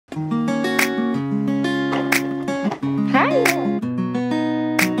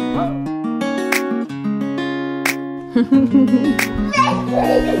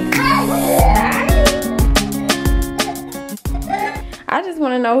I just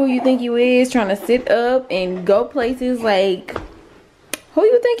want to know who you think you is, trying to sit up and go places. Like, who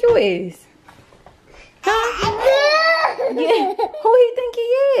you think you is? Huh? Yeah, who you think he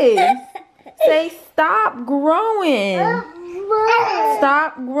is? Say stop growing.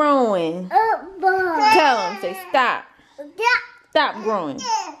 Stop growing. Tell him, say stop. Stop growing.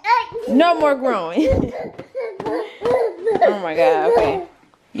 No more growing. Oh my God, okay.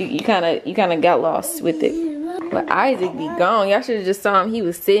 You kind of got lost with it. But Isaac be gone. Y'all should have just saw him. He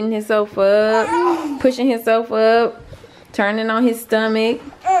was sitting himself up, pushing himself up, turning on his stomach.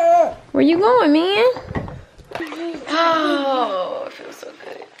 Where you going, man? Oh, it feels so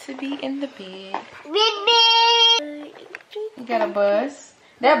good to be in the bed. You got a bus.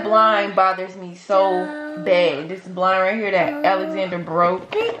 That blind bothers me so bad. This blind right here that Alexander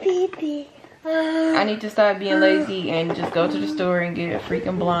broke. I need to stop being lazy and just go to the store and get a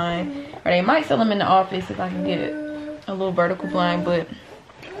freaking blind. Or they might sell them in the office if I can get a little vertical blind. But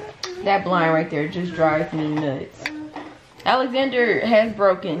that blind right there just drives me nuts. Alexander has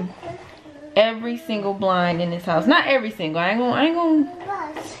broken every single blind in this house. Not every single. I ain't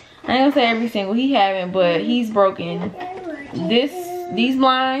gonna say every single. He haven't, but he's broken these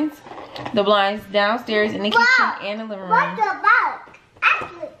blinds, the blinds downstairs in the kitchen and the living room.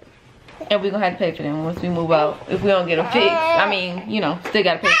 And we're gonna have to pay for them once we move out if we don't get them fixed. I mean, you know, still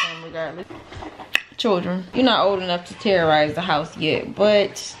gotta pay for them regardless. Children, you're not old enough to terrorize the house yet,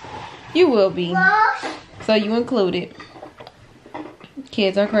 but you will be. So you included.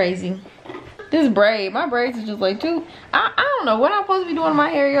 Kids are crazy. This braid, my braids are just like too. I don't know what I'm supposed to be doing in my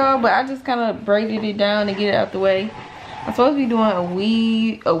hair, y'all, but I just kind of braided it down to get it out the way. I'm supposed to be doing a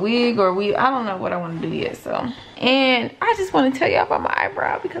wig or a weave. I don't know what I want to do yet, so. And I just want to tell y'all about my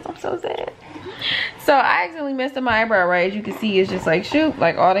eyebrow because I'm so sad. So I accidentally messed up my eyebrow, right? As you can see, it's just like, shoot,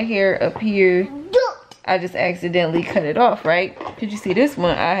 like all the hair up here. I just accidentally cut it off, right? Did you see this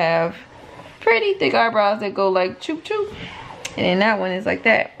one? I have pretty thick eyebrows that go like choop choop. And then that one is like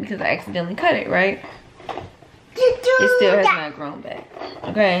that because I accidentally cut it, right? It still has not grown back,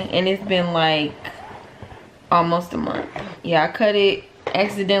 okay? And it's been like almost a month. Yeah, I cut it,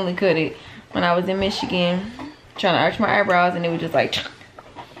 accidentally cut it when I was in Michigan trying to arch my eyebrows, and it was just like,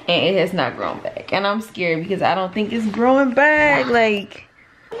 and it has not grown back. And I'm scared because I don't think it's growing back. Like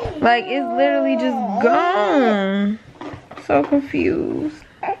it's literally just gone. So confused.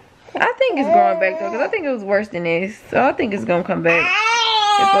 I think it's growing back though, because I think it was worse than this. So I think it's gonna come back.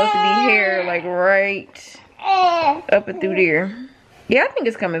 It's supposed to be hair like right up and through there. Yeah, I think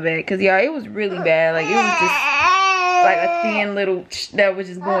it's coming back because, yeah, it was really bad. Like, it was just like a thin little that was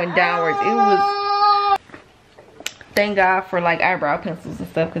just going downwards. It was, thank God for like eyebrow pencils and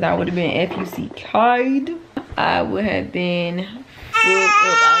stuff, because I would have been FUC Kide. I would have been full up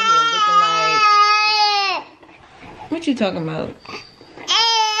out here looking like, what you talking about?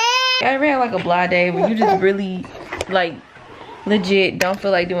 I ever had like a blah day where you just really like legit don't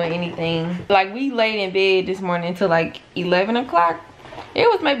feel like doing anything. Like, we laid in bed this morning until like 11 o'clock. It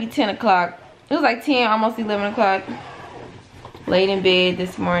was maybe 10 o'clock. It was like 10, almost 11 o'clock. Laid in bed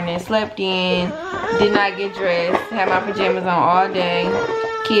this morning, slept in, did not get dressed, had my pajamas on all day.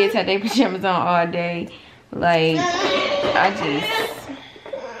 Kids had their pajamas on all day. Like,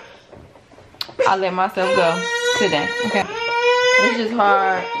 I let myself go today, okay? It's just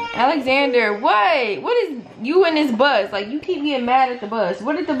hard. Alexander, what is you and this bus? Like, you keep getting mad at the bus.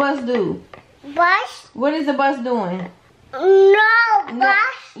 What did the bus do? Bus? What is the bus doing? No, bus.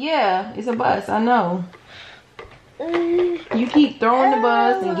 Yeah, it's a bus, I know. You keep throwing the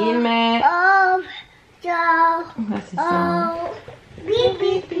bus and getting mad. That's his song. Beep,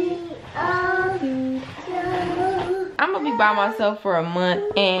 beep, beep. I'm gonna be by myself for a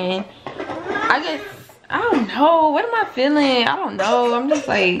month, and I guess, I don't know. What am I feeling? I don't know. I'm just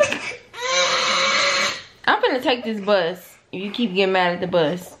like, I'm gonna take this bus if you keep getting mad at the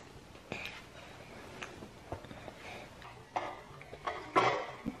bus.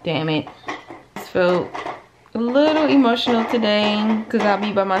 Damn it. I just felt a little emotional today because I'll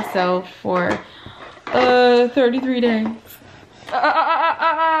be by myself for 33 days.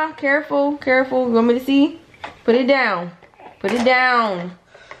 Careful, careful. You want me to see? Put it down. Put it down.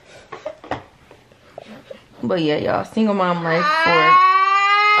 But yeah, y'all, single mom life for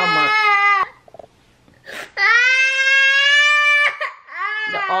a month.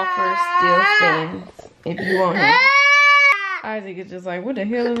 The offer still stands if you want him. Isaac is just like, what the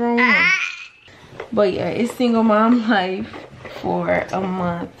hell is wrong with him? But yeah, it's single mom life for a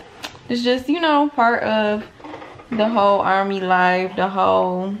month. It's just, you know, part of the whole army life, the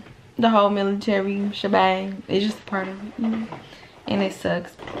whole The whole military shebang. It's just a part of it, you know. And it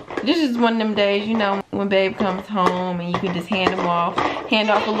sucks. This is one of them days, you know, when babe comes home and you can just hand off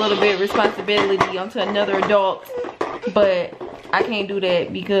a little bit of responsibility onto another adult. But I can't do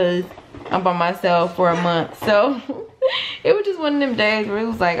that because I'm by myself for a month. So it was just one of them days where it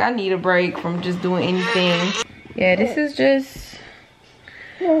was like, I need a break from just doing anything. Yeah, this is just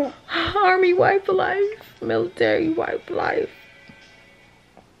army wife life, military wife life.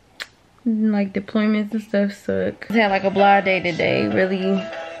 Like deployments and stuff suck. I had like a blah day today. Really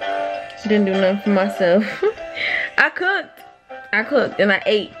didn't do nothing for myself. I cooked and I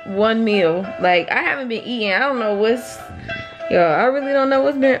ate one meal. Like I haven't been eating. I don't know what's, yo, I really don't know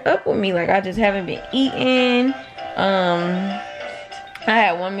what's been up with me. Like I just haven't been eating. I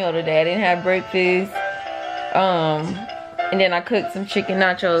had one meal today. I didn't have breakfast. And then I cooked some chicken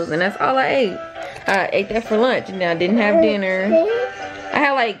nachos and that's all I ate. I ate that for lunch and then I didn't have dinner. I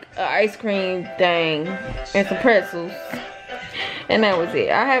had like an ice cream thing and some pretzels. And that was it.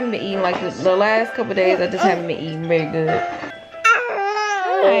 I haven't been eating like the last couple days. I just haven't been eating very good.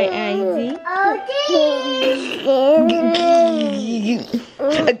 Hi, Ivy.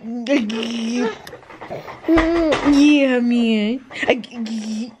 Yeah, man.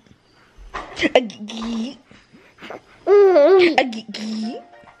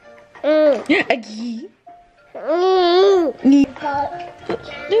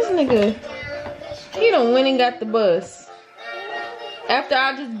 This nigga, he done went and got the bus. After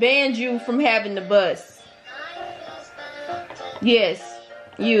I just banned you from having the bus. Yes,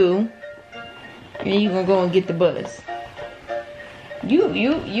 you. And you gonna go and get the bus. You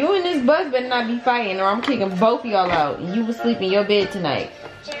and this bus better not be fighting or I'm kicking both of y'all out. And you will sleep in your bed tonight.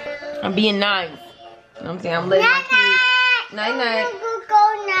 I'm being nice. You know what I'm saying? I'm letting my kids. Night night.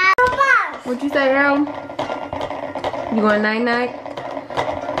 What you say, Earl? You going night night?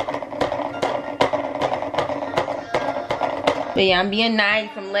 But yeah, I'm being nice.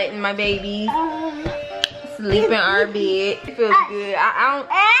 I'm letting my babies sleep in our bed. It feels good. I don't.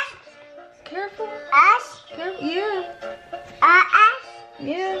 Careful. Careful. Yeah.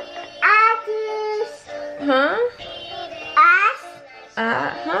 Yeah. Huh? Huh?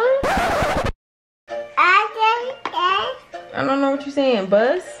 I don't know what you're saying.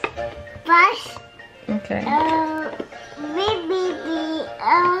 Bus? Bus. Okay.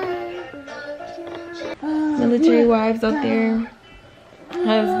 Military wives out there.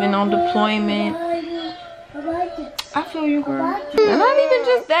 Husband on deployment. I feel you, girl. And not even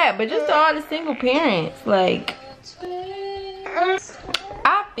just that, but just to all the single parents. Like,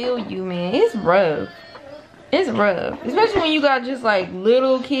 I feel you, man. It's rough. It's rough. Especially when you got just like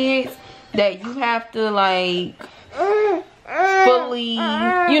little kids that you have to like fully,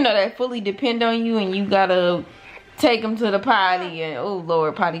 you know, that fully depend on you and you gotta take them to the potty and, oh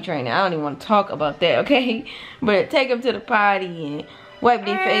Lord, potty training. I don't even want to talk about that, okay? But take them to the potty and wipe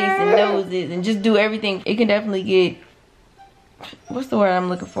their face and noses and just do everything. It can definitely get, what's the word I'm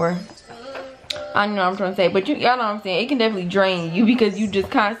looking for? I don't know what I'm trying to say, but y'all know what I'm saying. It can definitely drain you because you just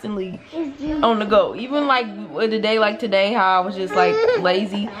constantly on the go. Even like with a day like today, how I was just like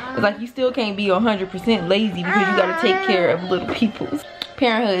lazy. It's like you still can't be 100% lazy because you gotta take care of little people.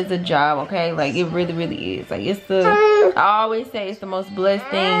 Parenthood is a job, okay? Like it really, really is. Like it's the, I always say it's the most blessed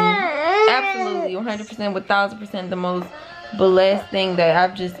thing. Absolutely, 100%, 1000% the most blessed thing that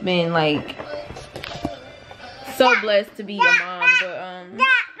I've just been like so blessed to be a mom. But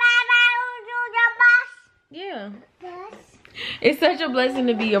yeah, it's such a blessing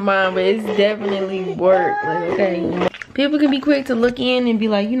to be a mom, but it's definitely work. Like, okay, people can be quick to look in and be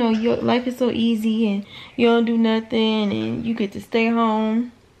like, you know, your life is so easy and you don't do nothing and you get to stay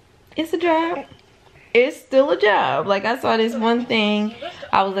home. It's a job. It's still a job. Like I saw this one thing,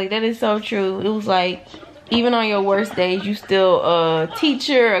 I was like, that is so true. It was like, even on your worst days, you still a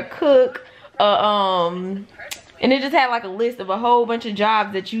teacher, a cook, and it just had like a list of a whole bunch of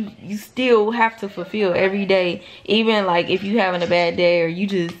jobs that you still have to fulfill every day. Even like if you having a bad day or you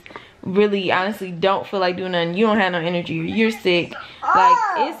just really honestly don't feel like doing nothing, you don't have no energy, or you're sick. Like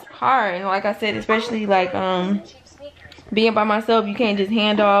it's hard. And like I said, especially like being by myself, you can't just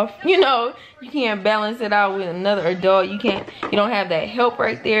hand off, you know, you can't balance it out with another adult. You don't have that help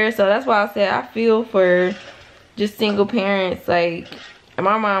right there. So that's why I said I feel for just single parents. Like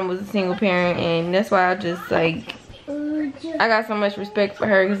my mom was a single parent, and that's why I just like, I got so much respect for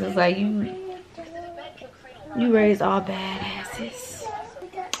her, because it's like you raised all badasses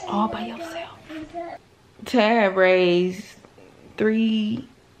all by yourself. To have raised 3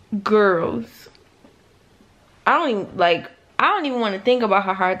 girls, I don't even want to think about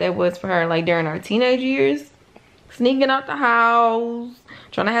how hard that was for her, like during our teenage years. sneaking out the house,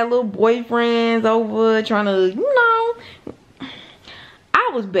 trying to have little boyfriends over, trying to, you know. I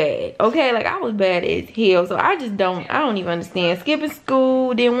was bad, okay? Like, I was bad as hell. So I don't even understand. Skipping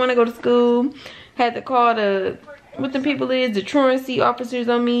school, didn't want to go to school. Had to call what the people is, the truancy officers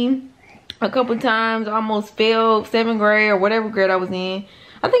on me a couple times. Almost failed 7th grade or whatever grade I was in.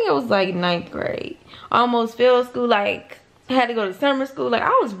 I think it was like 9th grade. Almost failed school, like, had to go to summer school. Like,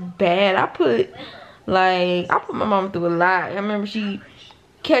 I was bad. I put my mom through a lot. I remember she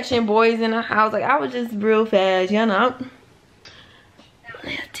catching boys in the house. Like, I was just real fast, you know.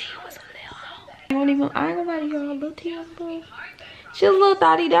 Lil T was a little. I ain't gonna lie to y'all. Lil T was a little. She was a little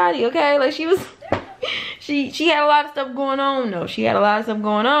thotty-dotty, okay? Like, she was. she had a lot of stuff going on though. She had a lot of stuff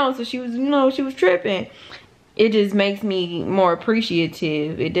going on, so she was, you know, she was tripping. It just makes me more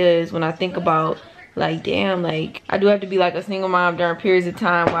appreciative. It does, when I think about, like, damn, like, I do have to be like a single mom during periods of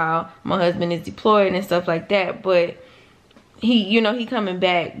time while my husband is deployed and stuff like that. But he, you know, he coming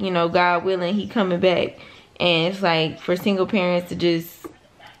back, you know, God willing, he coming back. And it's like, for single parents to just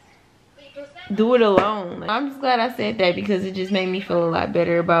do it alone. I'm just glad I said that, because it just made me feel a lot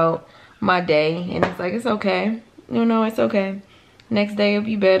better about my day. And it's like, it's okay, you know, it's okay. Next day will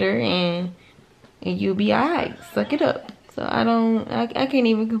be better, and you'll be alright. Suck it up. So I can't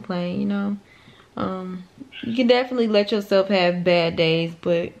even complain, you know. You can definitely let yourself have bad days,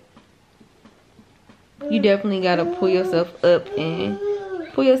 but you definitely gotta pull yourself up and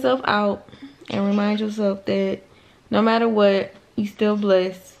pull yourself out and remind yourself that no matter what, you still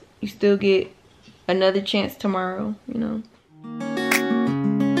blessed. You still get another chance tomorrow, you know.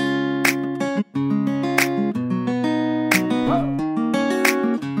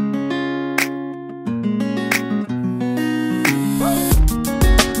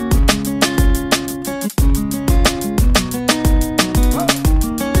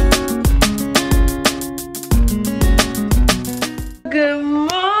 Good morning.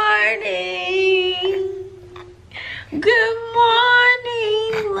 Good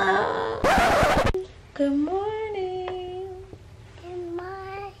morning, love. Good morning. Good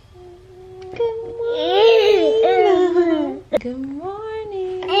morning. Good morning. Good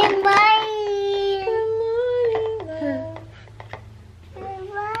morning.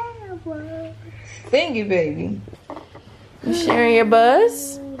 Good morning. Thank you, baby. You sharing your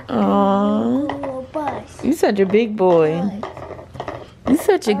bus? Aww. Bus. You such a big boy. You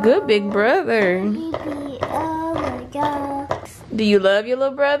such a good big brother. Oh my God. Do you love your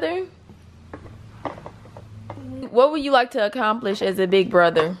little brother? What would you like to accomplish as a big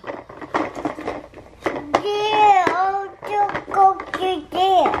brother?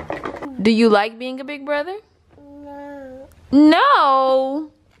 Do you like being a big brother? No. No.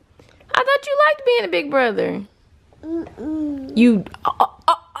 I thought you liked being a big brother. You.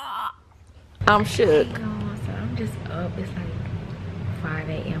 I'm shook. So I'm just up. It's like 5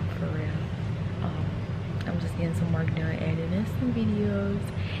 a.m. for real. I'm just getting some work done, editing some videos,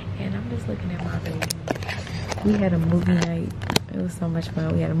 and I'm just looking at my baby. We had a movie night. It was so much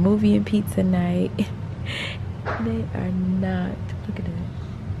fun. We had a movie and pizza night. They are not. Look at that.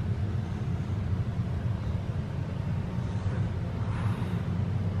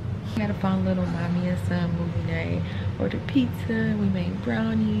 We had a fun little mommy and son movie night. Ordered pizza. We made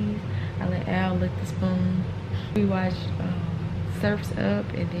brownies. I let Al lick the spoon. We watched Surf's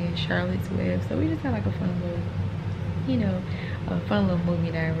Up and then Charlotte's Web. So we just had like a fun little, you know, a fun little movie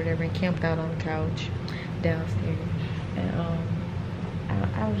night or whatever, and camped out on the couch downstairs. And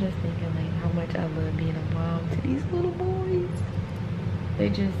I was just thinking like how much I love being a mom to these little boys. They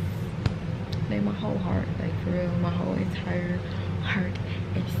my whole heart, like for real, my whole entire heart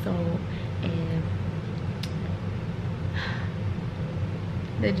and soul. And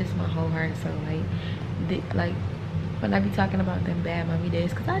they're just my whole heart and soul. Like when I be talking about them bad mommy days,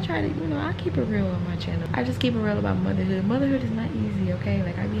 because I try to, you know, I keep it real on my channel. I just keep it real about motherhood. Motherhood is not easy, okay?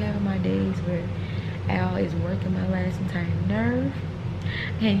 Like I be having my days where Al is working my last entire nerve,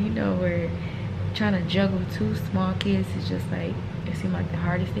 and you know, we're trying to juggle 2 small kids. It's just like, it seems like the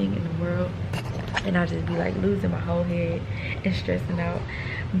hardest thing in the world, and I'll just be like losing my whole head and stressing out.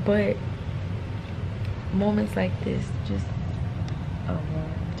 But moments like this, just I'm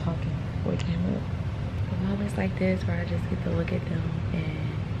talking before it came up. But moments like this where I just get to look at them and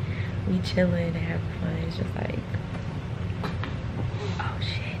we chilling and having fun, it's just like, oh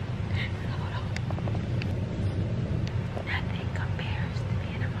shit, hold on. Nothing compares to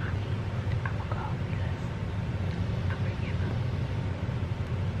being a mommy. I'ma go because I'm forgiven.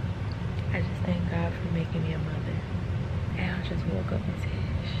 I just thank God for making me a mother. And I just woke up and said,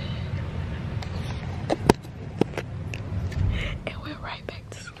 shh, and went right back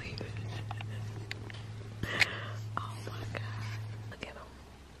to sleep.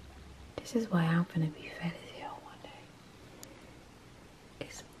 This is why I'm gonna be fat as hell one day.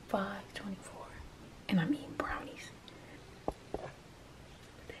 It's 5:24 and I'm eating brownies. But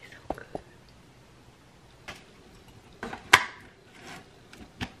they're so good.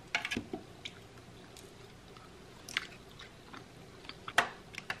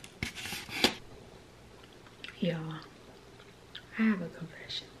 Y'all, I have a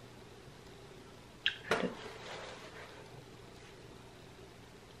confession. I do.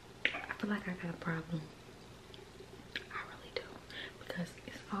 I feel like I got a problem. I really do. Because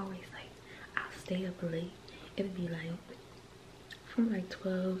it's always like, I'll stay up late. It'll be like from like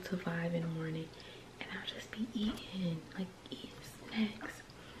 12 to 5 in the morning. And I'll just be eating snacks.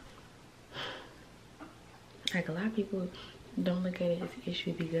 Like a lot of people don't look at it as an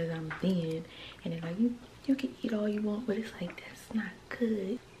issue because I'm thin. And they're like, you can eat all you want, but it's like, that's not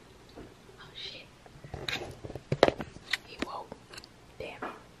good. Oh shit. He woke. Damn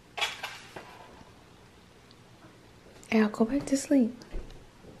it. Al, go back to sleep.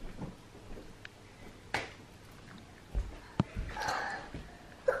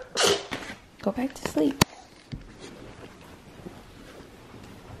 Go back to sleep.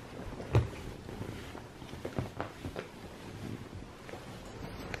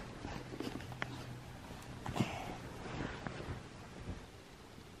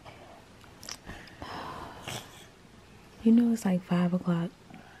 You know it's like 5 o'clock.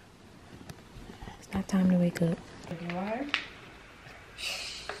 It's not time to wake up.